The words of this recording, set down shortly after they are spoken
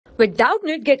With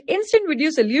Doubtnut, get instant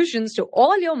video solutions to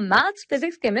all your maths,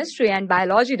 physics, chemistry, and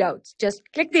biology doubts. Just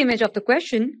click the image of the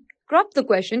question, crop the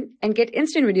question, and get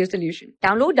instant video solution.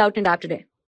 Download Doubtnut app today.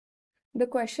 The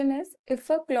question is, if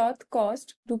a cloth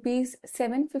cost rupees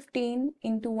 715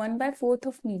 into 1/4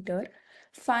 of meter,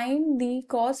 find the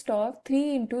cost of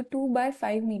 3 into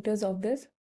 2/5 meters of this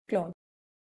cloth.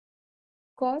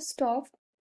 Cost of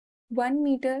 1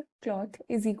 meter cloth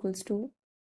is equals to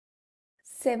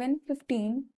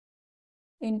 715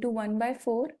 into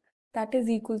 1/4, that is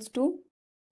equals to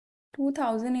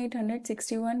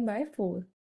 2861/4.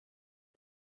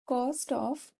 Cost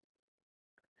of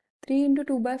 3 into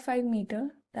 2/5 meter,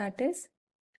 that is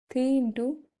 3 into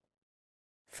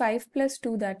 5 plus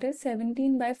 2, that is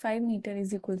 17/5 meter,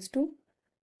 is equals to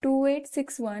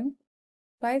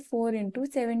 2861/4 into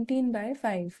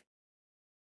 17/5,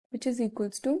 which is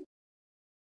equals to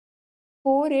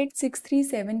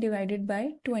 48637 divided by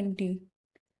 20,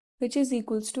 which is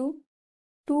equals to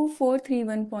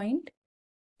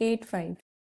 2431.85.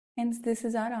 Hence, this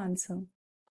is our answer.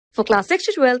 For class 6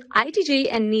 to 12, IIT JEE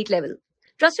and NEET level.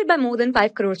 Trusted by more than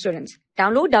 5 crore students.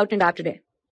 Download Doubtnut app today.